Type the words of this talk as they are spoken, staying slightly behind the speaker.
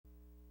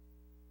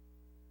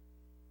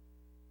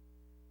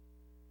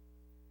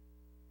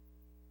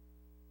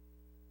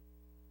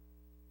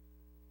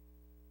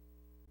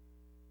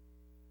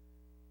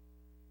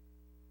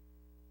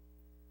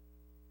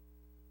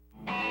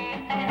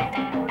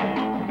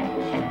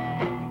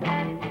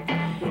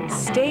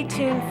Stay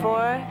tuned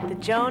for the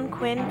Joan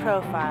Quinn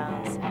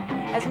Profiles.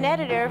 As an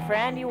editor for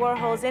Andy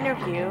Warhol's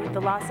Interview,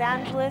 the Los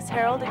Angeles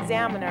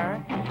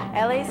Herald-Examiner,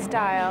 LA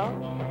Style,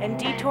 and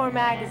Detour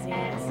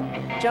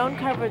magazines, Joan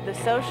covered the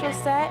social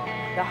set,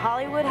 the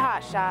Hollywood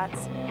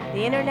hotshots,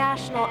 the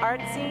international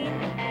art scene,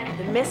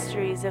 the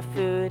mysteries of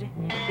food,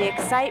 the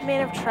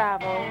excitement of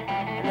travel,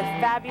 and the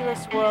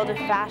fabulous world of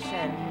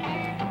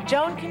fashion.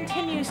 Joan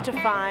continues to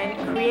find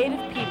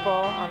creative people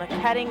on the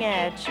cutting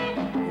edge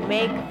who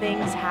make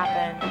things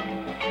happen.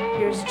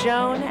 Here's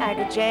Joan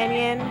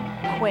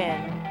Agajanian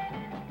Quinn.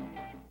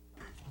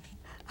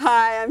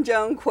 Hi, I'm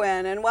Joan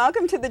Quinn, and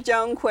welcome to the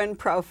Joan Quinn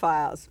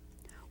Profiles.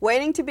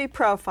 Waiting to be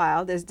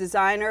profiled is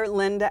designer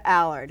Linda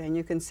Allard, and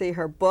you can see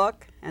her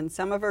book and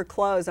some of her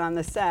clothes on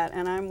the set,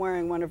 and I'm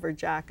wearing one of her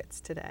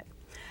jackets today.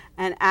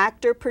 And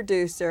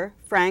actor-producer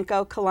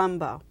Franco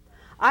Columbu.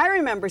 I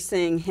remember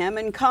seeing him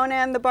in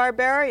Conan the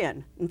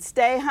Barbarian, and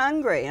Stay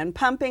Hungry, and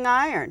Pumping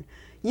Iron.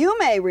 You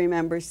may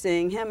remember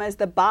seeing him as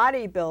the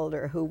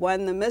bodybuilder who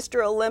won the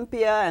Mr.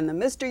 Olympia and the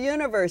Mr.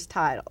 Universe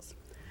titles.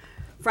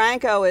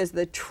 Franco is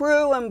the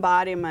true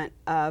embodiment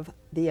of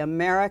the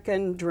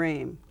American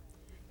dream.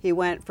 He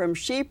went from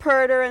sheep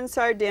herder in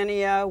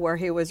Sardinia, where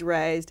he was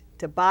raised,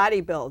 to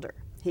bodybuilder.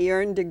 He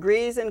earned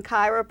degrees in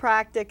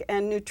chiropractic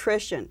and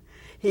nutrition.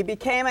 He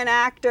became an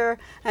actor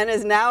and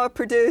is now a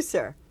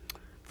producer.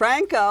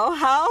 Franco,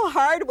 how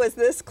hard was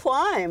this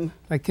climb?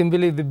 I can't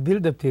believe the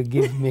build-up you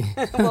give me.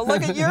 Well,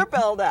 look at your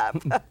build-up.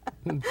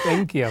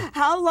 Thank you.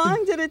 How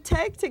long did it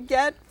take to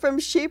get from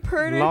sheep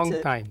herder to...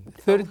 Long time,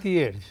 30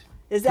 years.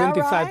 Is that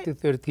 25 right? to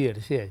 30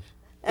 years, yes.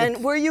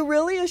 And were you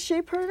really a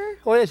sheep herder?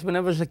 Oh yes, when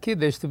I was a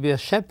kid I used to be a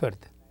shepherd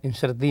in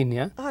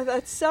Sardinia. Oh,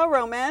 that's so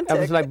romantic. I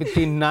was like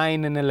between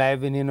 9 and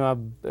 11, you know,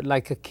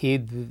 like a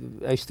kid.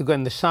 I used to go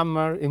in the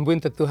summer, in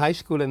winter to high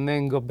school, and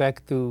then go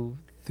back to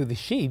the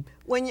sheep.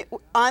 When you,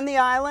 on the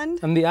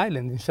island? On the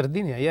island, in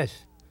Sardinia,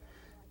 yes.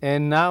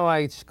 And now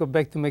I just go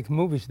back to make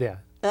movies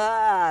there.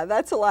 Ah,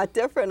 that's a lot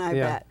different, I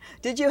Yeah. bet.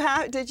 Did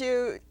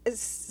you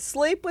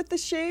sleep with the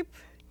sheep?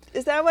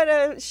 Is that what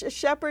a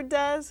shepherd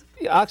does?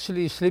 You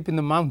actually sleep in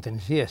the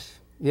mountains, yes,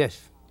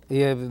 yes.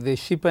 Yeah, the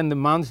sheep in the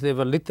mountains, they have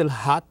a little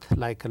hut,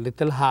 like a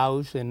little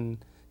house, and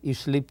you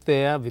sleep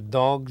there with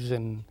dogs,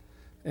 and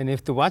you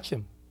have to watch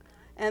them.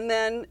 And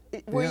then,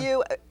 were Yeah.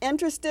 you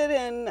interested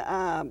in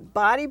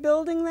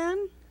bodybuilding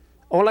then?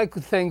 All I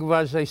could think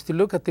was I used to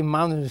look at the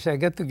mountains and say, I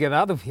got to get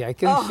out of here. I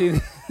can't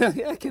see,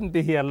 I can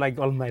be here like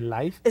all my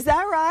life. Is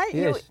that right?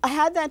 Yes. You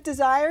had that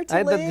desire to I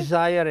had leave? that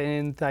desire,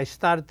 and I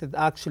started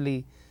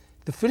actually,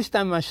 the first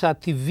time I saw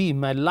TV in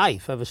my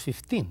life, I was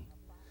 15.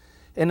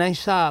 And I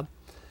saw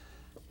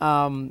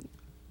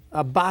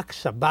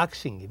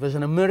boxing. It was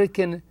an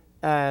American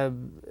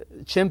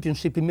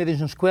championship in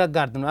Madison Square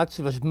Garden.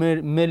 Actually, it was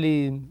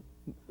merely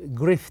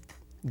grift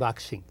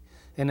boxing.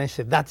 And I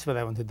said, that's what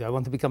I want to do. I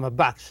want to become a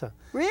boxer.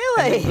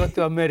 Really? And go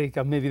to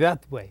America, maybe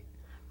that way.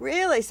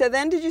 Really? So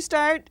then did you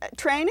start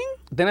training?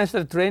 Then I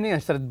started training, I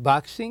started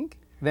boxing.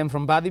 Then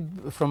from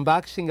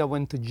boxing, I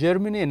went to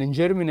Germany, and in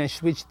Germany, I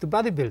switched to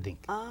bodybuilding.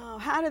 Oh,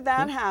 how did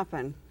that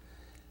happen?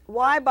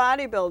 Why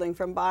bodybuilding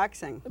from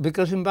boxing?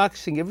 Because in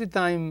boxing, every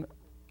time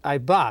I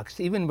boxed,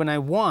 even when I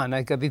won,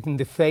 I got it in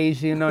the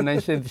face, you know, and I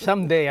said,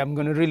 someday I'm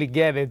going to really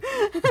get it.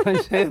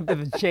 I said, I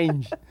better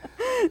change.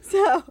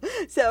 So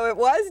it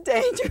was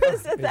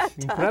dangerous at that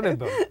time.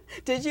 Incredible.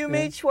 Did you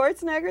meet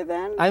Schwarzenegger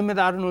then? I met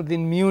Arnold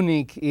in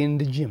Munich in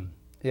the gym,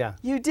 yeah.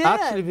 You did?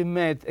 Actually, we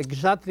met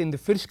exactly in the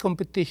first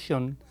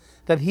competition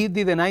that he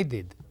did and I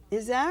did.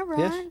 Is that right?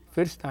 Yes,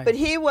 first time. But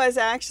he was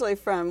actually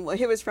from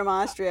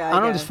Austria, I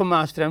Arnold guess. is from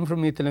Austria, I'm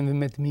from Italy, and we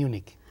met in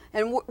Munich.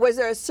 And was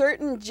there a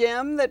certain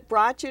gym that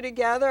brought you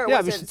together? Or Yeah,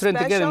 was we it trained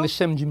together in the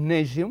special? same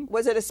gymnasium.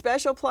 Was it a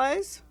special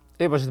place?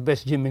 It was the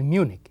best gym in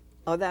Munich.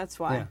 Oh, that's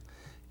why. Yeah.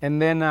 And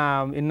then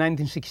in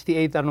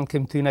 1968, Arnold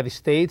came to the United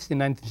States. In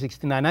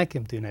 1969, I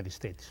came to the United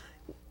States.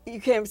 You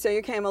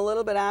came a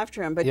little bit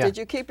after him, but Yeah. did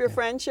you keep your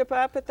friendship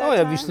up at that Oh, yeah,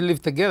 time? we used to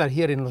live together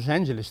here in Los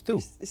Angeles,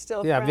 too.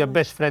 Still Yeah, we are friendly?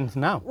 best friends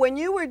now. When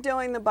you were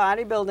doing the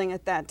bodybuilding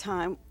at that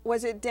time,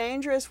 was it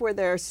dangerous? Were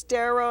there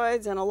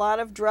steroids and a lot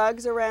of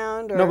drugs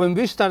around? Or? No, when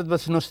we started, there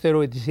was no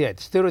steroids yet.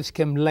 Steroids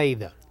came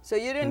later. So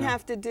you didn't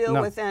have to deal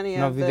with any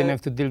no, of we the... didn't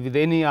have to deal with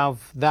any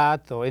of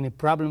that or any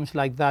problems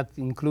like that,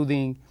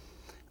 including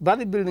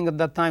bodybuilding at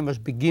that time was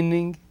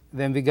beginning.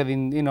 Then we got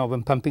in, you know,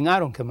 when Pumping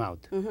Iron came out.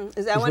 Mm-hmm.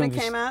 Is that when it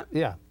came out?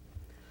 Yeah.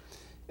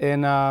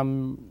 And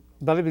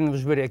bodybuilding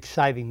was very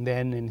exciting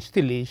then, and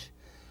still is.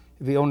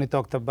 We only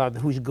talked about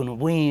who's going to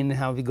win,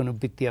 how we're going to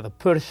beat the other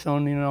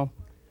person, you know.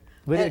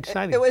 Very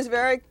exciting. It was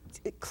very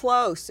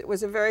close. It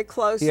was a very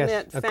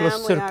close-knit a family,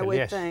 close circle, I would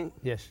yes, think.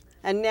 Yes.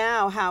 And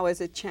now, how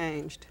has it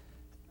changed?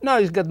 No,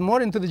 it's got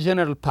more into the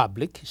general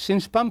public.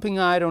 Since Pumping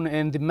Iron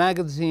and the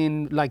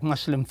magazine, like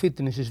Muscle and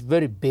Fitness, is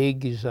very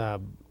big, is over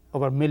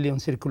 1 million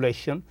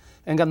circulation,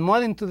 and got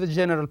more into the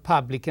general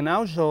public. And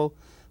also,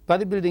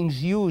 bodybuilding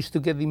is used to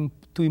get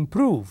to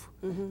improve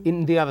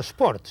in the other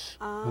sports.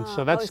 And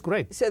so that's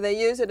great. So they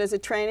use it as a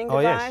training Oh,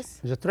 device? yes,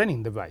 it's a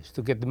training device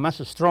to get the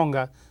muscle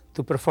stronger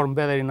to perform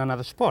better in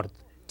another sport.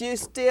 Do you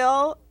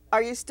still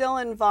Are you still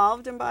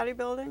involved in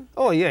bodybuilding?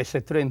 Oh yes, I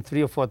train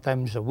 3 or 4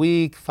 times a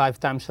week, 5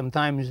 times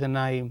sometimes, and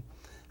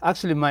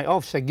actually my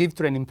office, I give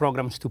training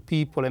programs to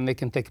people, and they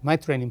can take my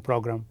training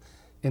program,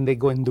 and they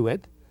go and do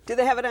it. Do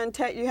they have it on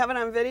you have it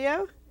on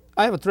video?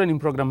 I have a training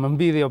program on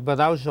video, but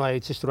also I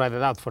just write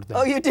it out for them.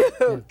 Oh, you do?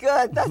 Yeah.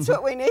 Good. That's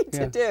what we need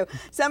to Yeah. do.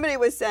 Somebody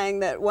was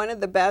saying that one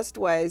of the best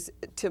ways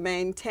to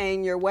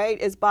maintain your weight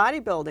is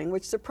bodybuilding,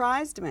 which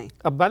surprised me.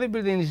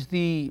 Bodybuilding is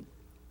the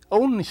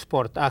only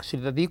sport,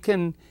 actually, that you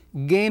can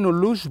gain or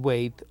lose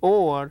weight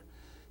or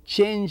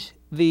change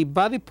the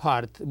body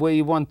part where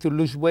you want to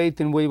lose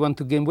weight and where you want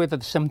to gain weight at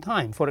the same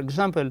time. For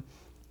example,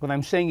 what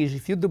I'm saying is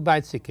if you do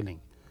bicycling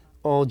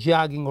or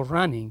jogging or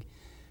running,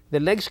 the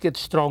legs get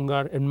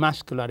stronger and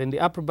muscular, and the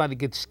upper body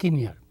gets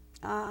skinnier.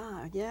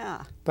 Ah,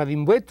 yeah. But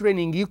in weight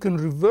training, you can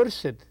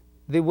reverse it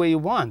the way you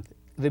want.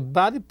 The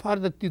body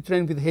part that you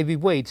train with heavy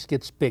weights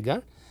gets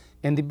bigger,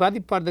 and the body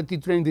part that you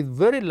train with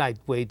very light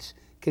weights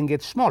can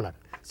get smaller.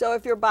 So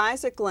if you're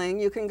bicycling,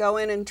 you can go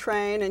in and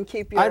train and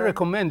keep your... I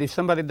recommend if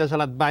somebody does a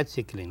lot of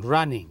bicycling,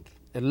 running,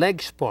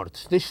 leg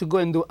sports, they should go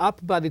and do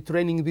upper body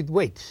training with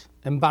weights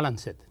and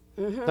balance it.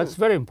 That's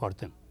very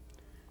important.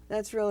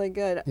 That's really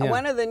good. Yeah.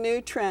 One of the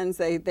new trends,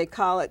 they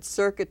call it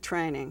circuit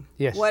training.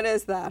 Yes. What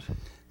is that?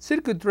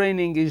 Circuit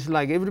training is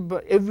like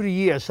every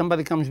year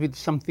somebody comes with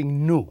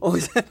something new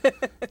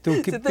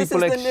to keep So this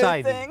people is the new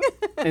excited. thing?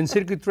 And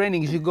circuit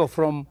training is you go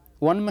from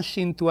one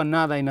machine to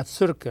another in a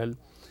circle,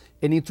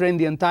 and you train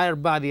the entire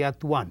body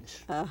at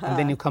once. And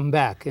then you come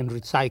back and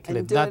recycle And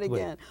it do that it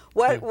way. again.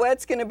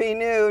 What's going to be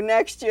new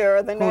next year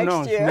or the Who next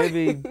knows? year?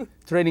 Maybe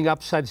training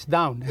upsides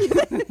down.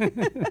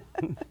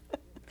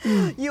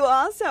 You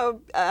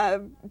also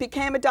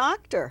became a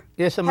doctor.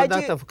 Yes, I'm a Had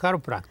doctor you- of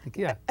chiropractic,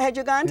 yeah. Had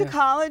you gone to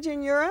college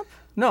in Europe?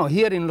 No,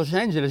 here in Los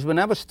Angeles, when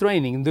I was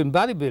training and doing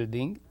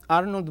bodybuilding,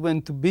 Arnold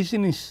went to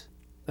business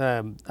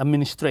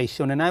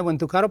administration and I went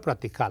to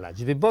chiropractic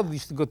college. We both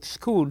used to go to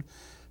school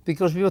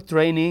because we were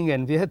training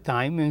and we had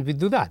time and we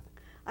do that.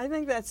 I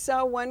think that's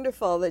so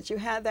wonderful that you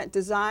had that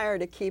desire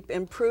to keep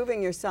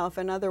improving yourself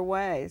in other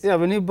ways. Yeah,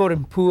 when you're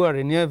born poor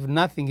and you have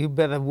nothing, you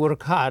better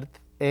work hard,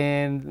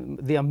 and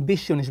the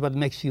ambition is what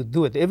makes you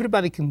do it.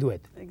 Everybody can do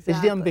it. Exactly.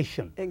 It's the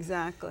ambition.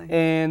 Exactly.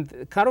 And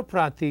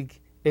chiropractic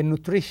and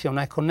nutrition,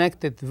 I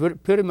connected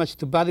very much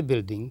to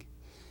bodybuilding,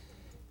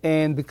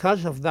 and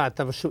because of that,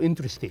 I was so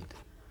interested.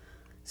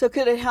 So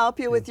could it help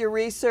you with your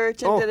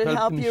research, and Oh, did it helped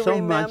help me you so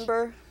much.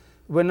 remember?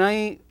 When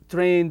I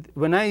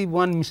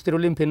won Mr.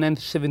 Olympia in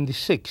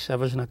 1976, I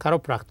wasn't a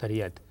chiropractor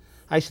yet.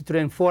 I used to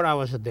train 4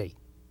 hours a day.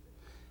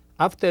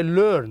 After I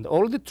learned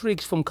all the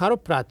tricks from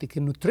chiropractic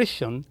and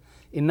nutrition,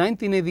 in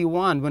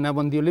 1981, when I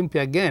won the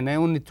Olympia again, I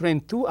only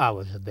trained 2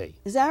 hours a day.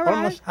 Is that right?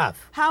 Almost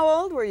half. How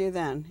old were you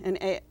then,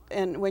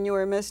 and when you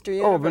were Mr.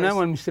 Universe? Oh, when I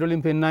won Mr.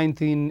 Olympia in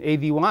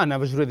 1981, I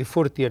was already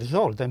 40 years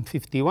old. I'm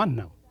 51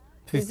 now.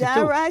 52. Is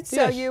that right?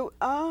 So Yes. you,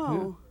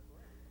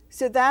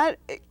 so that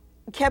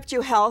kept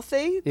you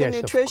healthy, the Yes,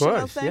 of nutritional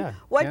course, thing? yeah,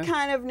 What yeah.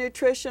 kind of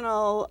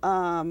nutritional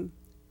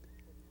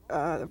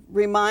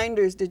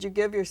reminders did you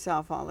give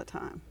yourself all the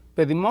time?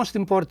 But the most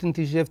important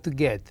is you have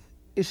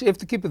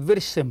to keep it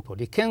very simple.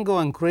 You can't go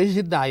on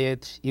crazy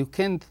diets. You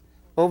can't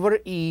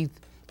overeat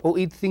or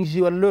eat things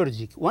you're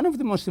allergic. One of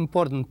the most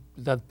important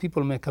that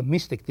people make a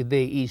mistake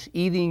today is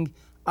eating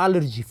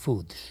allergy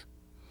foods.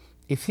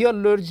 If you're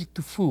allergic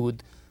to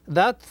food,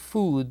 that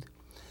food,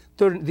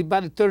 the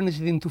body turns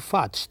it into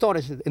fat,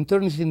 stores it and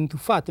turns it into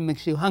fat and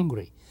makes you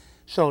hungry.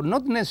 So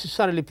not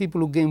necessarily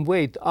people who gain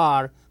weight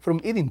are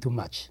from eating too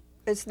much.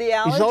 It's the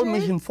allergy? It's all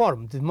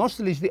misinformed.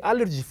 Mostly it's the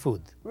allergy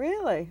food.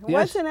 Really? Yes.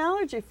 What's an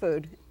allergy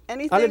food?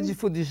 Anything? Allergy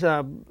food is,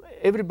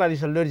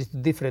 everybody's allergic to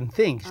different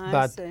things, I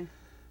but see.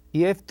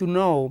 you have to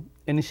know,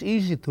 and it's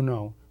easy to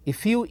know,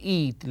 if you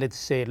eat, let's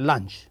say,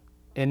 lunch,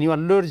 and you're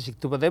allergic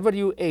to whatever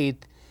you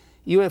ate,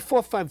 you have 4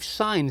 or 5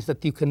 signs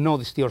that you can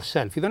notice to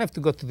yourself. You don't have to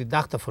go to the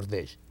doctor for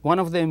this. One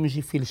of them is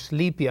you feel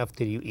sleepy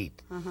after you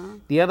eat.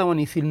 The other one,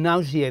 you feel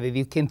nauseated,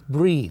 you can't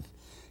breathe,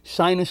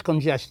 sinus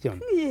congestion,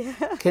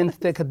 can't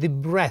take a deep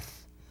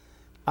breath.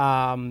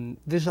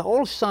 These are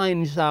all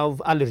signs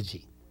of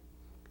allergy.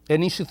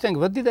 And you should think,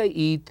 what did I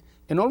eat?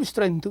 And always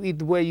trying to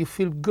eat where you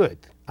feel good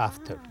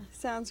after.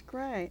 Sounds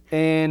great.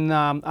 And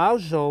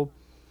also,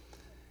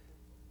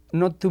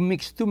 not to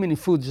mix too many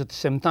foods at the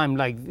same time.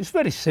 Like, it's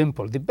very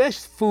simple. The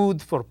best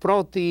food for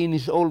protein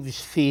is always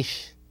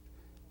fish,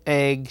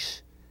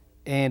 eggs,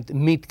 and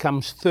meat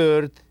comes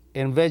third,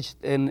 and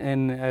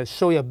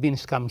soya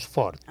beans comes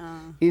fourth,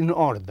 in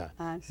order.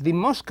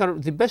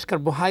 The best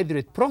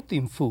carbohydrate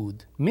protein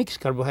food, mixed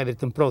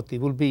carbohydrate and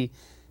protein, will be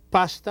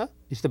pasta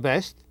is the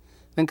best,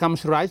 then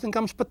comes rice, then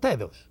comes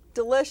potatoes.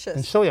 Delicious.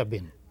 And soya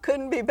bean.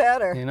 Couldn't be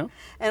better. You know?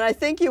 And I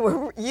think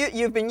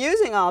you've been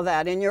using all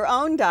that in your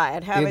own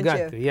diet, haven't You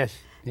got to, yes.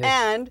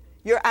 And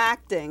you're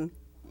acting.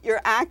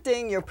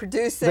 You're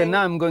producing. But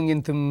now I'm going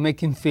into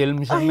making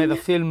films. I made a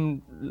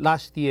film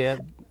last year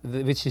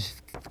which is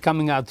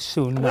coming out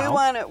soon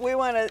now. We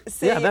want to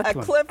see a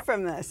clip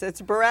from this.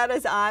 It's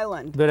Beretta's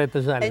Island.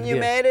 Beretta's Island, and you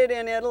made it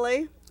in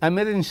Italy? I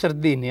made it in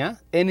Sardinia,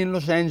 and in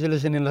Los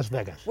Angeles, and in Las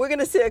Vegas. We're going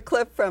to see a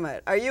clip from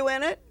it. Are you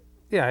in it?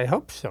 Yeah, I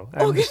hope so.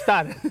 I'm the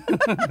star.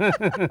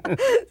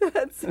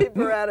 Let's see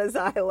Beretta's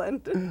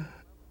Island. Give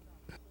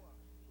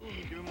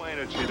me my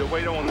energy. The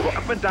weight on. Go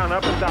up and down,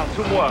 up and down.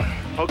 2 more.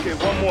 Okay,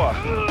 1 more.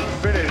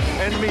 Finish.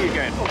 And me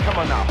again. Oh, come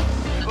on now.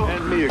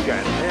 And me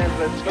again. And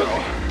let's go.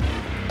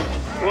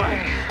 1,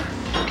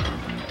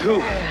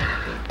 2,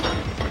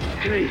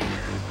 3,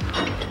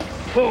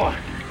 4,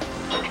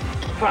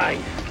 5,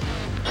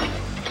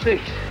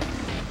 6,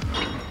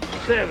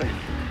 7,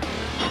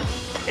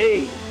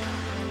 8,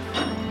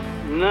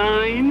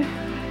 9,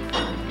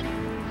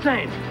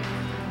 10.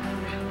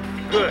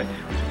 Good.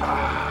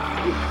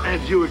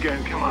 And you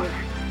again, come on.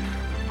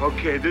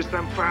 Okay, this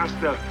time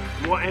faster.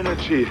 More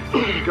energy.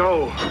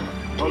 Go.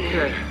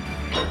 Okay.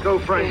 Go,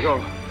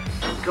 Franco.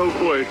 Go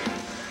for it.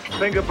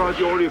 Think about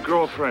all your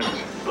girlfriends.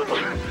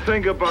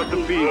 Think about the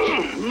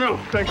beach. No.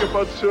 Think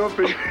about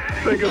surfing.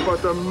 Think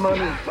about the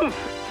money.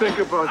 Think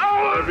about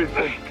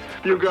everything.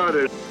 You got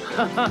it.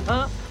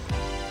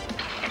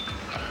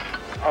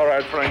 All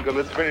right, Franco,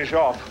 let's finish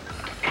off.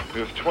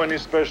 We have 20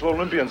 Special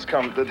Olympians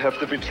come that have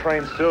to be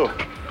trained too.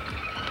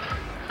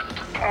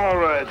 All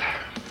right.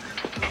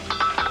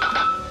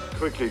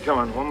 Quickly, come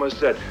on, 1 more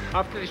set.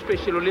 After the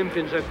Special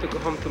Olympians, I have to go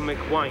home to make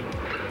wine.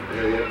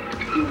 Yeah.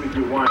 You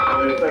do wine.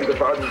 When you think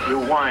about it, you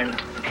wine.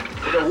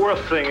 The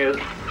worst thing is,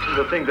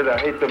 the thing that I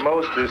hate the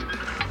most is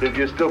that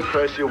you still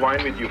press your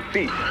wine with your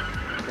feet.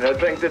 And I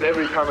think that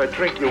every time I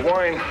drink your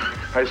wine,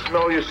 I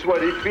smell your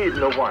sweaty feet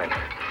in the wine.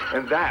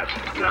 And that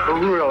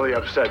really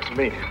upsets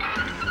me.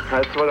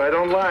 That's what I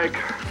don't like.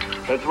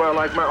 That's why I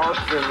like my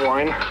Austrian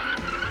wine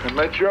and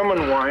my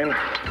German wine.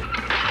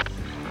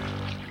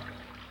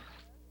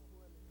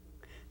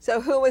 So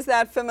who was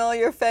that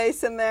familiar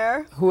face in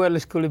there? Who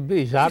else could it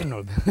be? It's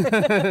Arnold.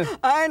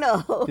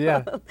 Arnold.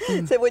 Yeah.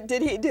 So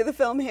did he do the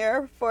film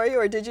here for you,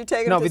 or did you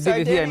take him to Sardinia? No, we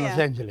did it here in Los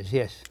Angeles,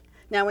 yes.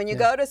 Now, when you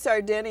go to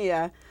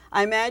Sardinia,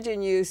 I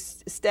imagine you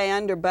stay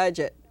under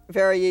budget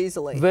very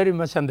easily. Very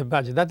much under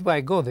budget. That's why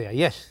I go there,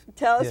 yes.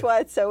 Tell us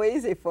why it's so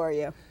easy for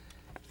you.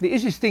 The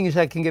easiest thing is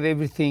I can get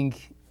everything,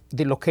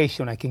 the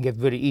location I can get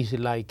very easy.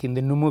 Like in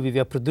the new movie we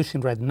are producing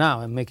right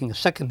now, I'm making a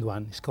second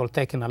one. It's called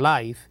Taken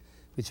Alive,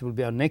 which will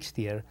be out next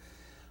year.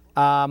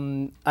 I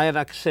have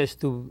access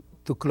to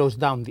close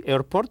down the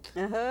airport,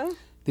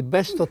 the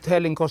best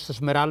hotel in Costa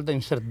Smeralda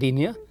in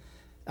Sardinia,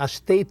 a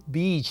state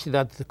beach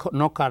that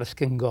no cars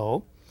can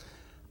go.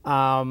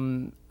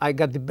 I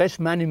got the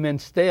best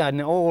monuments there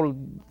and all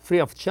free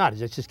of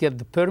charge. I just get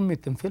the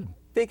permit and film.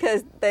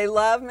 Because they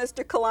love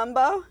Mr.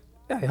 Columbu?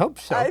 I hope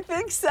so. I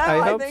think so.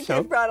 I think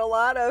you've brought a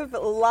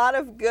lot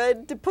of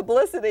good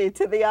publicity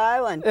to the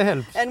island. It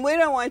helps. And we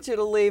don't want you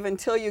to leave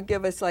until you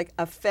give us like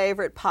a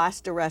favorite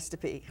pasta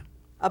recipe.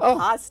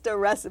 Pasta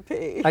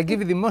recipe. I give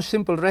you the most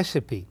simple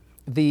recipe.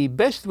 The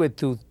best way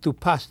to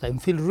pasta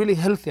and feel really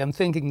healthy, I'm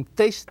thinking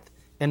taste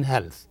and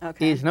health,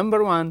 is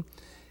number 1,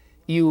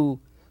 you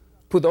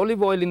put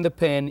olive oil in the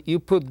pan, you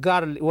put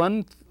garlic,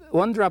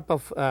 one drop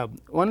of,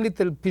 1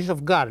 little piece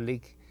of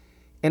garlic,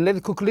 and let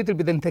it cook a little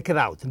bit, then take it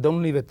out.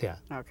 Don't leave it there.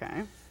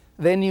 Okay.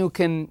 Then you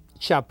can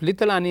chop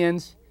little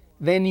onions.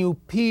 Then you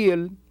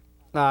peel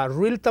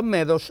real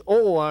tomatoes,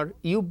 or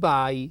you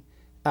buy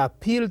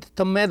peeled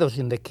tomatoes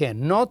in the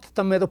can, not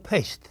tomato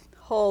paste.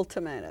 Whole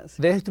tomatoes.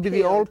 They have to be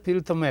the all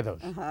peeled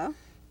tomatoes.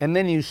 And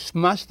then you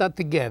smash that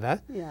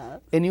together,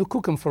 and you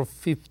cook them for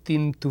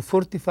 15 to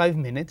 45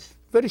 minutes,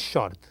 very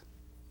short.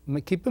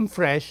 Keep them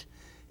fresh,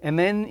 and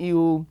then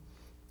you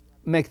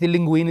make the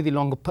linguine,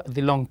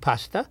 the long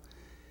pasta.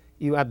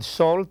 You add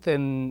salt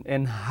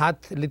and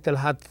little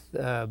hot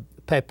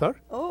pepper.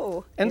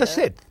 Oh, and that's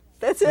it.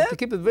 That's it? To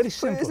keep it very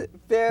simple.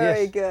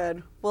 Very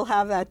good. We'll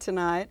have that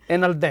tonight.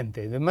 And al dente.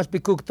 It must be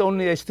cooked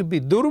only as to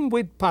be durum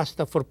wheat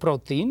pasta for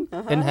protein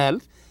and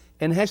health,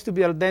 and has to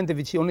be al dente,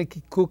 which you only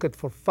cook it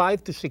for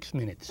 5 to 6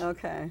 minutes.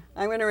 Okay.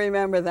 I'm going to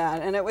remember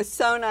that. And it was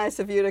so nice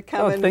of you to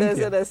come and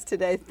visit us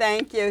today.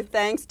 Thank you.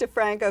 Thanks to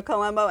Franco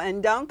Columbu.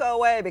 And don't go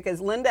away,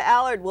 because Linda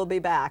Allard will be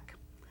back.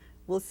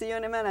 We'll see you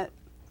in a minute.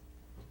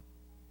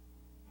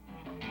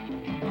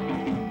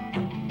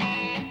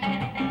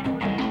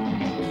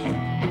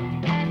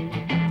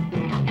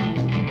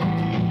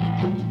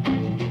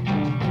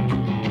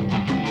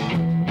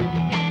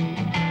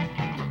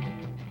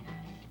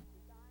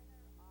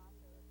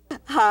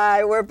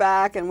 Hi, we're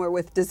back, and we're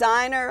with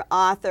designer,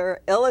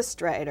 author,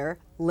 illustrator,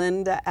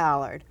 Linda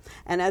Allard.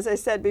 And as I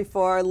said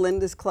before,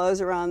 Linda's clothes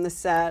are on the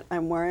set.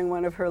 I'm wearing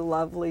one of her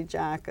lovely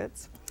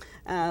jackets.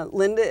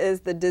 Linda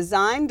is the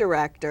design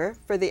director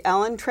for the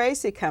Ellen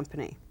Tracy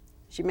Company.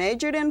 She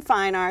majored in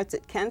fine arts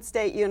at Kent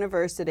State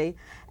University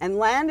and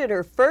landed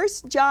her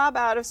first job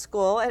out of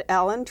school at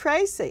Ellen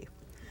Tracy.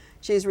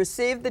 She's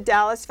received the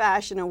Dallas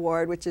Fashion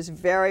Award, which is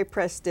very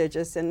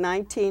prestigious, in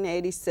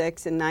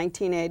 1986 and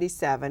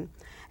 1987.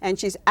 and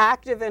she's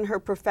active in her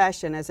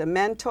profession as a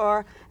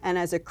mentor and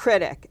as a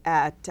critic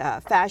at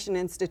Fashion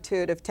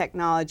Institute of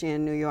Technology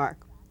in New York.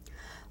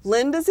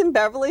 Linda's in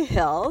Beverly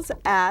Hills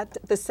at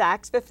the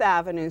Saks Fifth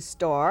Avenue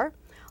store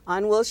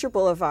on Wilshire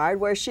Boulevard,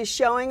 where she's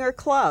showing her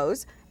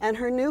clothes and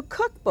her new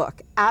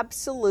cookbook,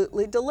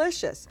 Absolutely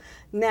Delicious.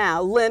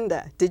 Now,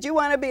 Linda, did you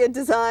want to be a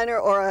designer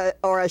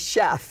or a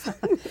chef?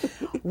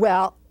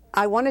 Well,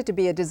 I wanted to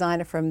be a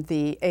designer from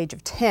the age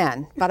of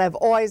 10, but I've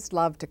always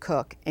loved to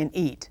cook and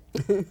eat.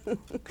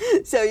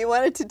 So you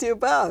wanted to do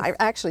both?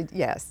 Actually,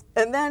 yes.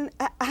 And then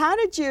how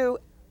did you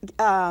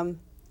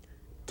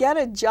get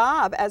a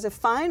job as a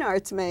fine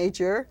arts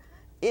major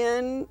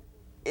in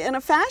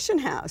a fashion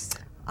house?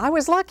 I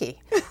was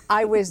lucky.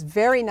 I was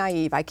very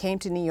naive. I came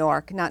to New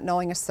York not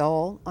knowing a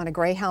soul on a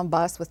Greyhound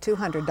bus with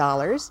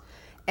 $200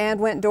 and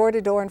went door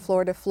to door and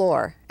floor to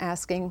floor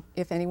asking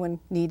if anyone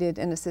needed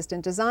an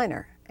assistant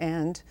designer.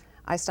 And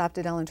I stopped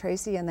at Ellen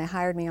Tracy and they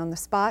hired me on the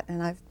spot,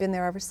 and I've been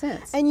there ever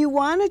since. And you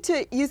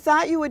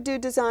thought you would do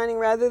designing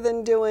rather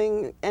than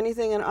doing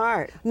anything in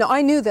art? No,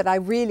 I knew that I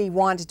really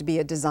wanted to be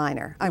a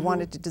designer. I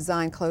wanted to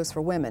design clothes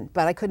for women,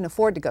 but I couldn't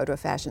afford to go to a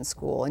fashion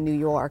school in New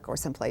York or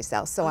someplace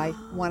else. So I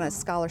won a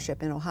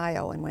scholarship in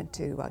Ohio and went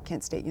to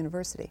Kent State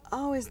University.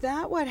 Oh, is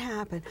that what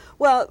happened?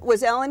 Well,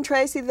 was Ellen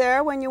Tracy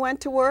there when you went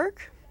to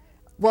work?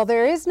 Well,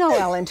 there is no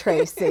Ellen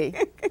Tracy.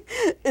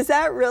 Is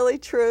that really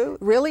true?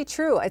 Really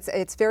true.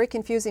 It's very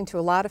confusing to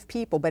a lot of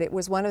people, but it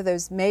was one of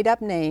those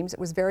made-up names. It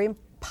was very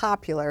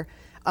popular.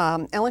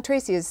 Ellen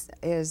Tracy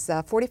is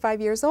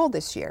 45 years old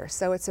this year,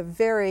 so it's a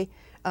very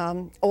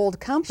old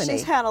company.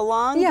 She's had a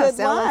long, good life. Yes,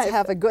 Ellen's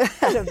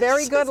had a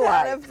very good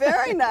life. She's had a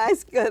very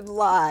nice, good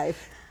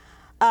life.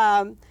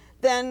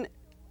 Then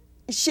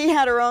she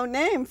had her own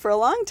name for a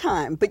long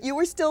time, but you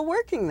were still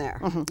working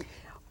there.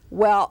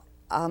 Well,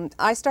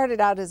 I started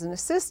out as an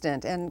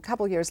assistant, and a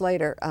couple years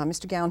later,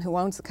 Mr. Gowan, who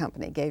owns the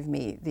company, gave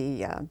me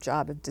the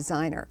job of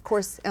designer. Of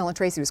course, Ellen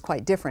Tracy was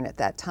quite different at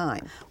that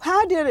time.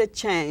 How did it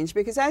change?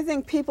 Because I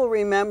think people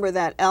remember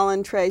that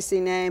Ellen Tracy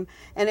name,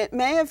 and it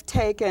may have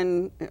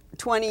taken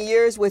 20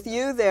 years with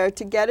you there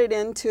to get it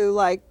into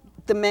like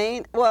the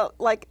main, well,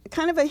 like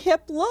kind of a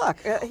hip look.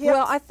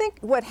 Well, I think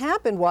what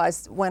happened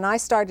was when I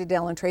started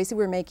Ellen Tracy,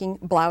 we were making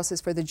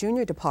blouses for the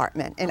junior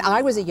department, and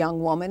I was a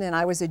young woman and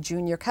I was a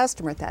junior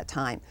customer at that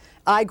time.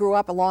 I grew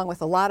up along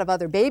with a lot of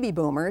other baby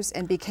boomers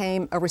and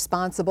became a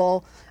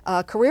responsible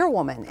career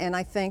woman, and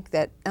I think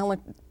that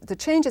the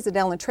changes at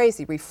Ellen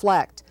Tracy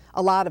reflect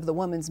a lot of the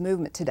women's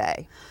movement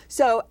today.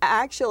 So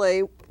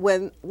actually,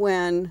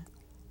 when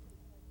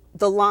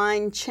the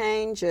line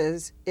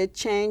changes, it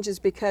changes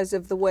because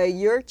of the way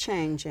you're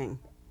changing.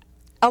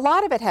 A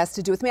lot of it has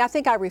to do with me. I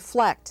think I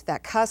reflect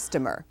that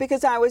customer.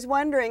 Because I was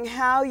wondering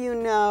how you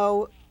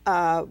know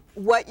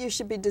what you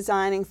should be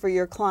designing for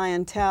your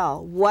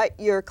clientele, what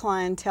your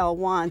clientele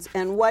wants,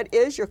 and what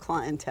is your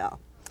clientele?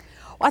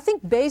 Well, I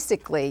think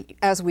basically,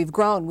 as we've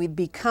grown, we've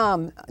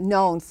become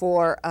known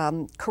for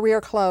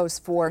career clothes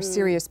for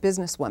serious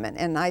businesswomen,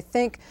 and I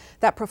think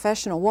that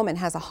professional woman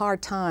has a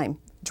hard time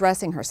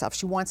dressing herself.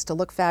 She wants to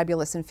look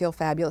fabulous and feel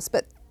fabulous,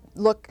 but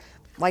look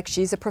like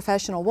she's a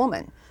professional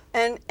woman.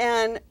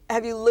 And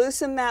have you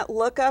loosened that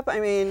look up?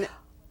 I mean,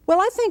 well,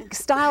 I think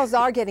styles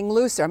are getting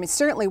looser. I mean,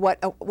 certainly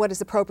what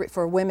is appropriate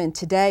for women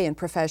today in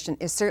profession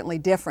is certainly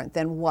different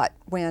than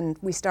when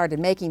we started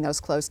making those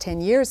clothes 10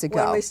 years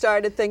ago. When we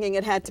started thinking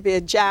it had to be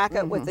a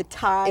jacket with a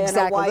tie and a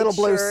exactly, white a little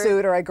blue shirt.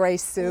 suit or a gray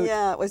suit.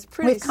 Yeah, it was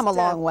pretty We've come a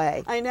long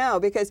way. I know,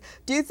 because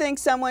do you think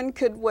someone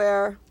could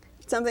wear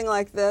something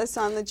like this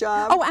on the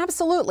job? Oh,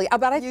 absolutely.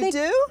 But I think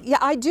you do? Yeah,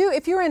 I do.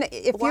 If you're in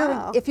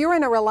Wow. if you're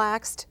in a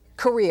relaxed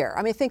career,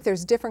 I mean, I think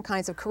there's different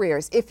kinds of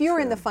careers. If you're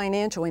in the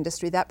financial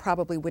industry, that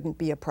probably wouldn't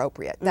be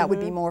appropriate. That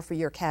would be more for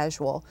your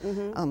casual,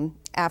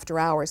 after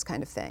hours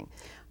kind of thing.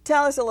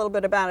 Tell us a little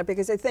bit about it,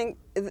 because I think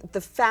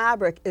the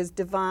fabric is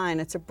divine.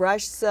 It's a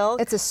brushed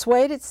silk. It's a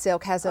suede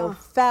silk, has a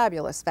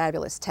fabulous,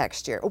 fabulous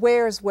texture. It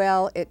wears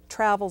well, it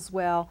travels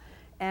well,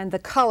 and the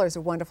colors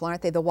are wonderful,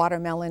 aren't they? The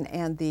watermelon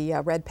and the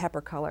red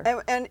pepper color.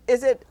 And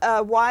is it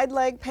a wide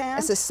leg pant?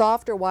 It's a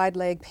softer, wide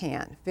leg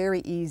pant,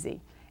 very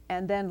easy.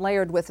 And then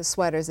layered with the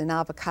sweaters in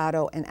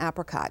avocado and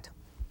apricot.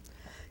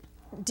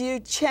 Do you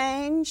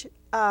change?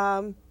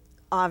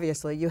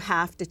 Obviously, you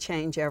have to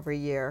change every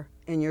year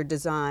in your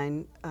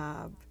design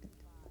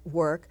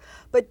work,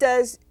 but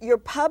does your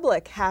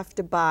public have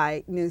to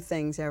buy new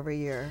things every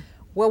year?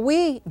 Well,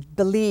 we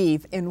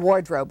believe in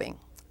wardrobing.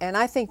 And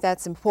I think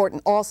that's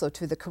important also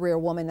to the career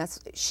woman.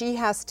 She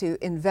has to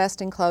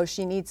invest in clothes.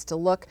 She needs to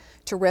look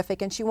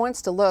terrific, and she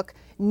wants to look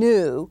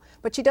new,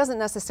 but she doesn't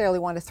necessarily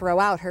want to throw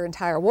out her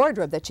entire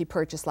wardrobe that she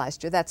purchased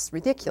last year. That's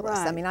ridiculous.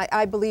 Right. I mean,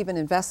 I believe in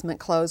investment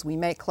clothes. We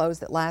make clothes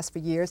that last for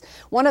years.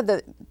 One of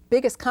the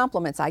biggest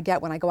compliments I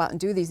get when I go out and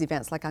do these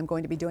events, like I'm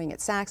going to be doing at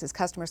Saks, is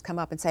customers come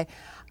up and say,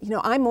 you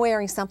know, I'm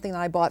wearing something that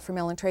I bought from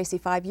Ellen Tracy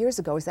 5 years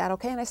ago. Is that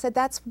okay? And I said,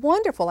 that's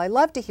wonderful. I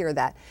love to hear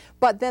that.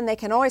 But then they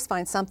can always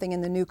find something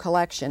in the new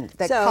collection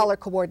that color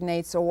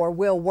coordinates or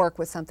will work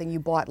with something you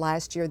bought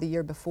last year or the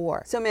year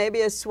before. So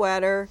maybe a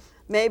sweater,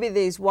 maybe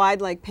these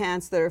wide leg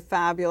pants that are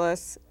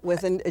fabulous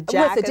with a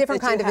jacket. With a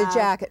different kind of a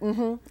jacket.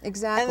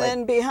 Exactly. And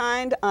then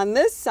behind on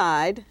this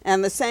side,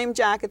 and the same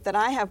jacket that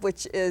I have,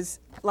 which is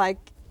like,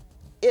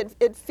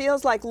 it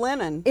feels like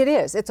linen. It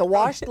is. It's a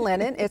washed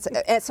linen.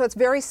 So it's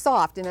very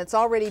soft, and it's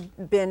already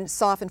been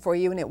softened for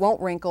you, and it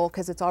won't wrinkle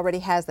because it already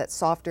has that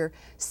softer,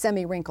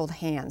 semi-wrinkled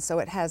hand. So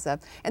it has and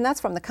that's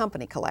from the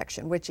company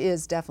collection, which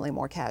is definitely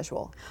more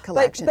casual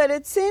collection. But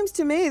it seems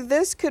to me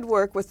this could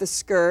work with a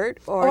skirt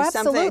or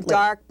something,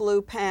 dark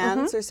blue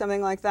pants or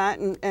something like that,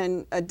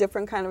 and a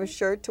different kind of a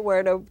shirt to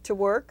wear to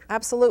work.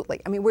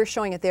 Absolutely. I mean, we're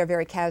showing it there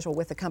very casual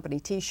with a company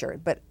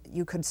T-shirt, but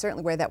you could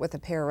certainly wear that with a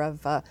pair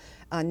of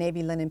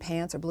navy linen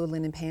pants or blue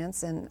linen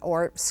pants,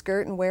 or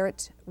skirt, and wear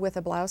it with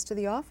a blouse to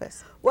the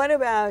office. What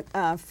about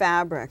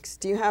fabrics?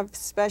 Do you have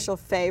special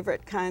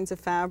favorite kinds of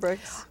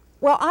fabrics?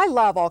 Well, I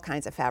love all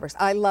kinds of fabrics.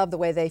 I love the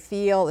way they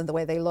feel and the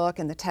way they look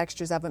and the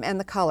textures of them and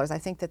the colors. I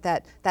think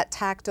that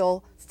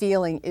tactile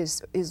feeling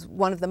is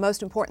one of the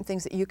most important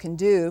things that you can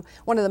do,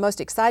 one of the most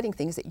exciting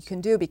things that you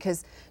can do,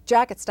 because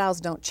jacket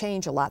styles don't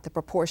change a lot. The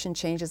proportion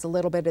changes a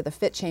little bit, or the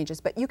fit changes,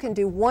 but you can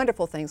do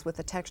wonderful things with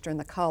the texture and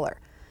the color.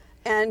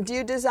 And do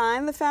you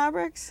design the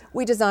fabrics?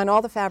 We design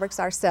all the fabrics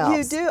ourselves.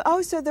 You do?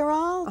 Oh, so they're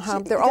all...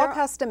 They're all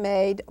custom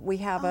made. We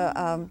have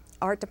a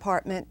art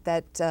department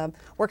that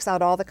works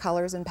out all the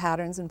colors and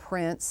patterns and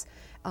prints.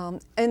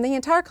 And the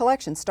entire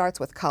collection starts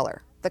with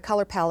color. The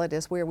color palette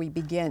is where we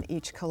begin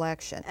each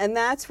collection. And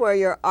that's where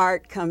your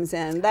art comes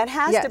in. That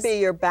has to be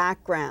your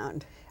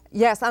background.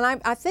 Yes, and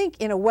I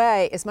think in a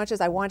way, as much as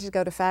I wanted to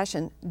go to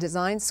fashion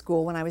design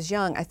school when I was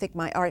young, I think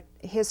my art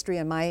history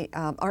and my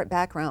art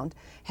background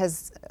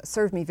has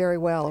served me very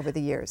well over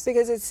the years.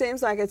 Because it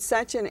seems like it's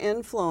such an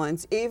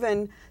influence,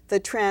 even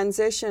the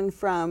transition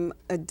from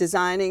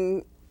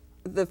designing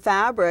the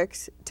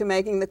fabrics to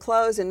making the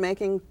clothes and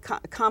making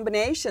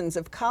combinations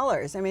of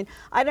colors. I mean,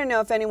 I don't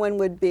know if anyone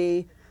would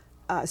be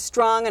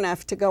strong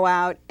enough to go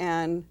out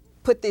and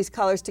put these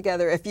colors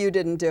together if you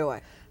didn't do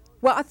it.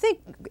 Well, I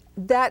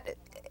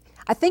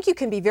think you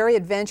can be very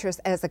adventurous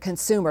as a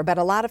consumer, but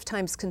a lot of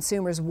times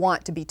consumers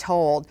want to be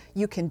told,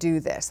 you can do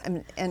this,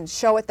 and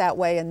show it that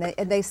way, and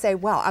they say,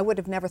 wow, I would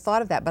have never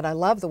thought of that, but I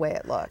love the way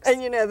it looks.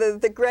 And you know,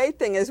 the great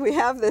thing is we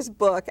have this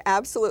book,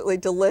 absolutely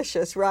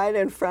delicious, right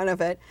in front of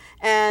it,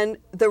 and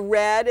the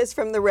red is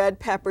from the red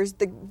peppers,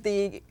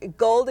 the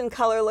golden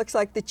color looks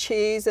like the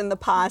cheese and the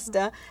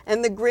pasta,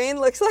 and the green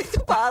looks like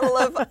the bottle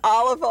of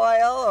olive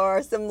oil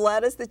or some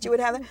lettuce that you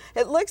would have.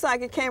 It looks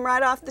like it came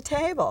right off the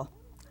table.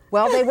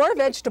 Well, they were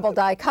vegetable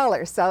dye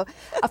colors, so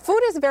food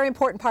is a very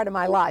important part of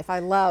my life. I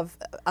love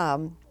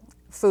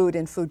food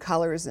and food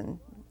colors, and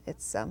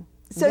it's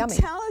yummy.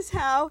 Tell us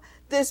how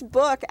this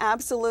book,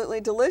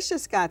 Absolutely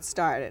Delicious, got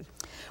started.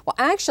 Well,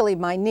 actually,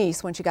 my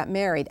niece, when she got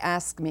married,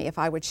 asked me if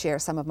I would share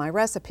some of my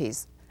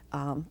recipes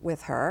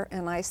with her,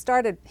 and I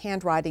started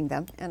handwriting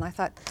them, and I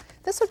thought,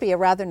 this would be a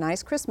rather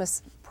nice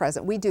Christmas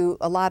present.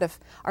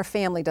 Our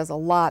family does a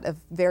lot of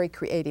very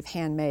creative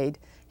handmade,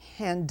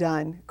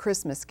 hand-done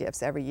Christmas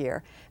gifts every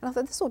year. And I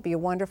thought this would be a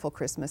wonderful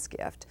Christmas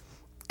gift.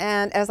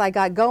 And as I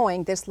got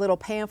going, this little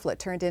pamphlet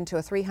turned into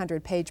a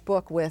 300-page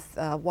book with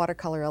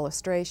watercolor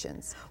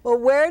illustrations. Well,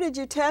 where did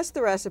you test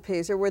the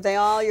recipes, or were they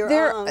all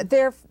your own?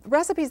 They're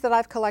recipes that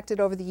I've collected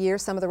over the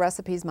years. Some of the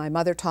recipes my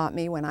mother taught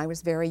me when I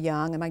was very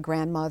young, and my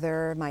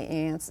grandmother, my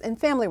aunts, and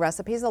family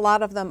recipes. A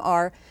lot of them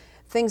are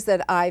things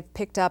that I've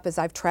picked up as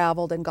I've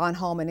traveled and gone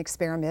home and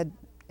experimented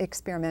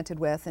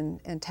with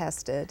and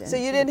tested. So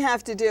you didn't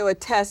have to do a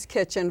test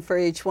kitchen for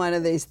each one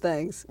of these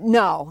things?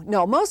 No,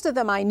 no. Most of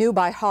them I knew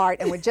by heart,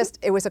 and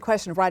it was a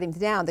question of writing them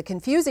down. The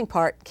confusing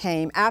part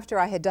came after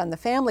I had done the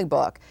family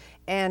book,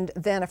 and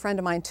then a friend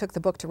of mine took the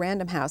book to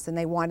Random House and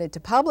they wanted to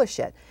publish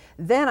it.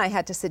 Then I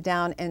had to sit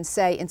down and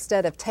say,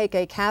 instead of take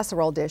a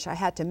casserole dish, I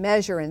had to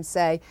measure and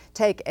say,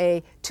 take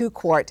a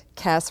 2-quart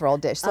casserole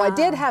dish. So I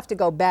did have to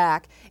go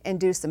back and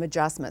do some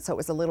adjustments so it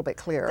was a little bit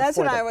clearer. That's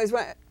what I was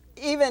wondering.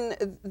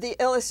 Even the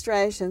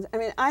illustrations, I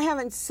mean, I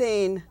haven't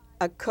seen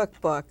a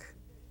cookbook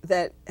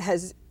that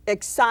has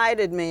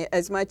excited me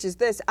as much as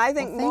this. I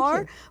think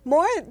more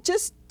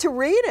just to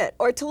read it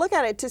or to look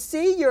at it, to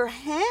see your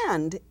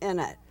hand in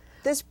it.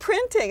 This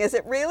printing, is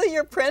it really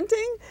your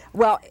printing?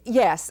 Well,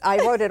 yes, I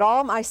wrote it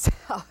all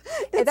myself.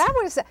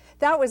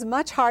 That was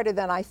much harder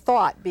than I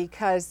thought,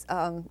 because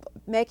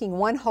making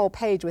one whole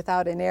page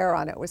without an error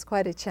on it was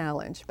quite a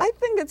challenge. I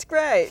think it's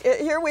great.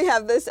 Here we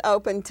have this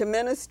open to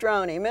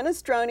minestrone.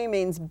 Minestrone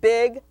means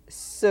big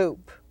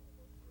soup.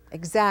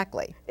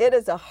 Exactly. It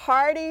is a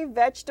hearty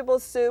vegetable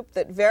soup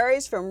that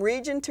varies from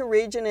region to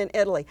region in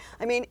Italy.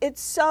 I mean,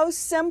 it's so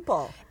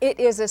simple. It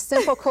is a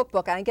simple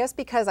cookbook, and I guess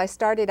because I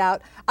started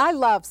out, I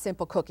love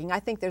simple cooking. I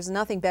think there's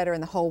nothing better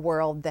in the whole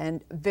world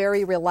than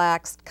very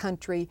relaxed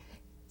country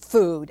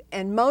food,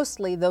 and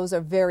mostly those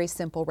are very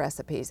simple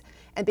recipes.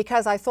 And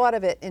because I thought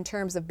of it in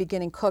terms of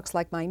beginning cooks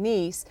like my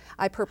niece,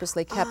 I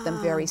purposely kept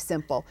them very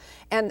simple.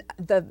 And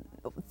the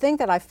thing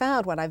that I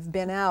found when I've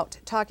been out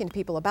talking to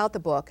people about the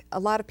book, a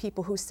lot of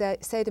people who say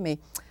to me,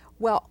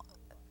 well,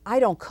 I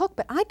don't cook,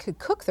 but I could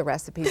cook the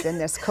recipes in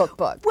this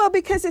cookbook. Well,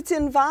 because it's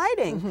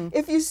inviting.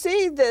 If you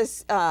see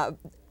this,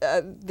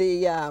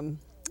 the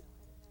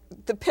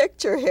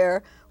picture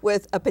here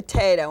with a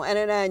potato and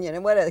an onion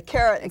and what a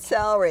carrot and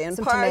celery and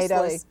some parsley,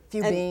 tomatoes, a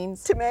few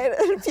beans.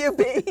 A few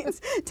beans.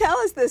 Tell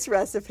us this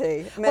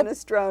recipe,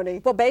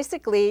 minestrone. Well,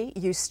 basically,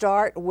 you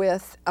start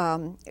with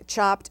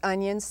chopped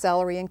onions,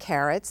 celery, and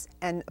carrots,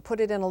 and put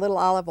it in a little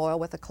olive oil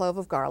with a clove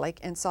of garlic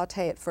and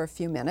saute it for a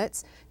few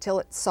minutes till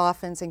it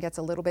softens and gets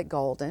a little bit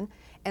golden.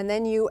 And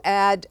then you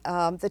add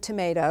the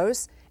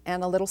tomatoes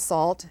and a little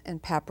salt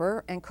and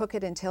pepper and cook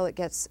it until it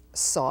gets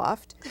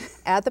soft.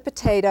 Add the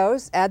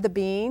potatoes, add the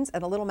beans,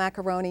 and a little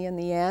macaroni in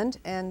the end,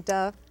 and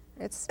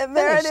it's And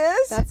there it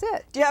finished. is? That's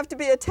it. Do you have to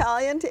be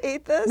Italian to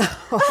eat this?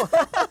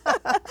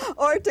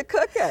 Or to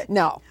cook it?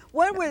 No.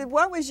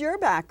 What was your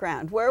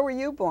background? Where were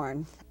you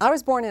born? I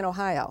was born in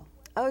Ohio.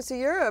 Oh, so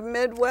you're a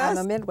Midwest?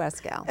 I'm a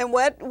Midwest gal. And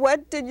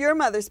what did your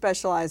mother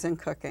specialize in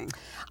cooking?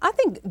 I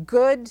think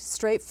good,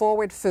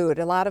 straightforward food.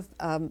 A lot of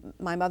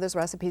my mother's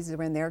recipes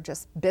are in there,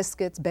 just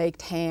biscuits,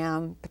 baked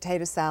ham,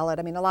 potato salad.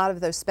 I mean, a lot of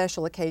those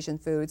special occasion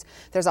foods.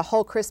 There's a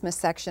whole Christmas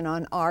section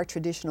on our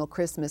traditional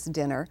Christmas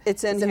dinner.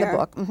 It's in the here?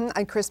 book.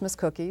 And Christmas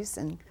cookies.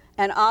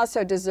 And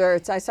also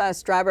desserts. I saw a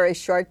strawberry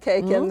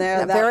shortcake in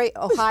there. Yeah, very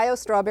Ohio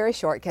strawberry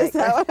shortcake. Is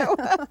that what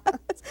it was?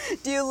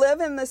 Do you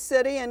live in the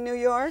city in New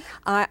York?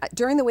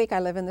 During the week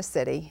I live in the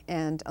city,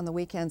 and on the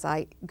weekends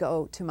I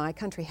go to my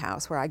country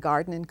house where I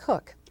garden and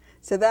cook.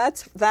 So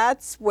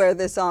that's where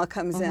this all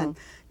comes in.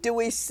 Do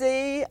we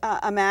see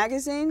a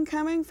magazine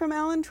coming from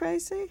Ellen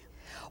Tracy?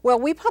 Well,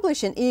 we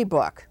publish an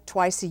e-book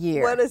twice a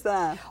year. What is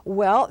that?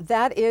 Well,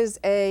 that is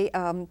a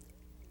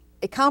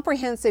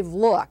comprehensive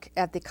look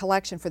at the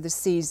collection for the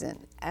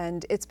season,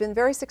 and it's been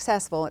very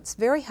successful. It's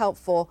very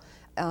helpful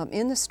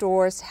in the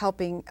stores,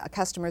 helping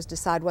customers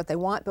decide what they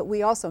want, but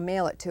we also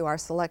mail it to our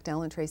select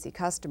Ellen Tracy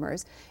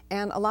customers,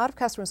 and a lot of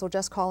customers will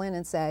just call in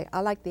and say,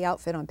 I like the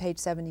outfit on page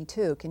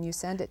 72, can you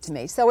send it to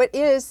me? So it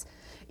is,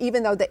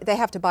 even though they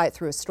have to buy it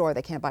through a store,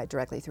 they can't buy it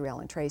directly through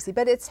Ellen Tracy,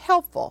 but it's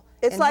helpful.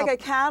 It's like a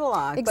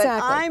catalog, exactly.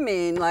 But I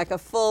mean like a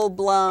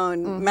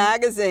full-blown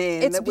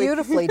magazine. It's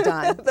beautifully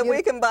done. That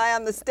we can buy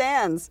on the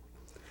stands.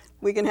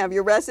 We can have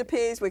your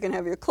recipes, we can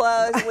have your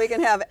clothes, and we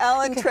can have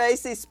Ellen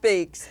Tracy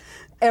Speaks.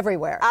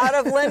 Everywhere. Out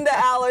of Linda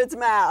Allard's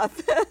mouth.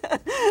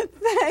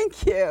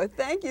 Thank you.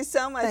 Thank you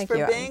so much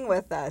for being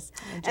with us.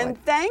 And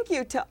thank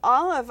you to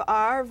all of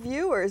our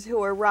viewers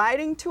who are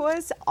writing to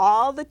us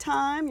all the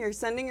time. You're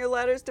sending your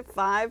letters to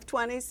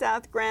 520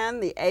 South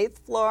Grand, the 8th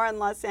floor in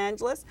Los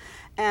Angeles.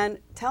 And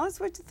tell us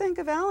what you think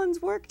of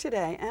Ellen's work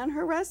today and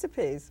her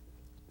recipes.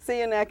 See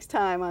you next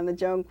time on the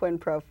Joan Quinn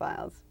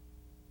Profiles.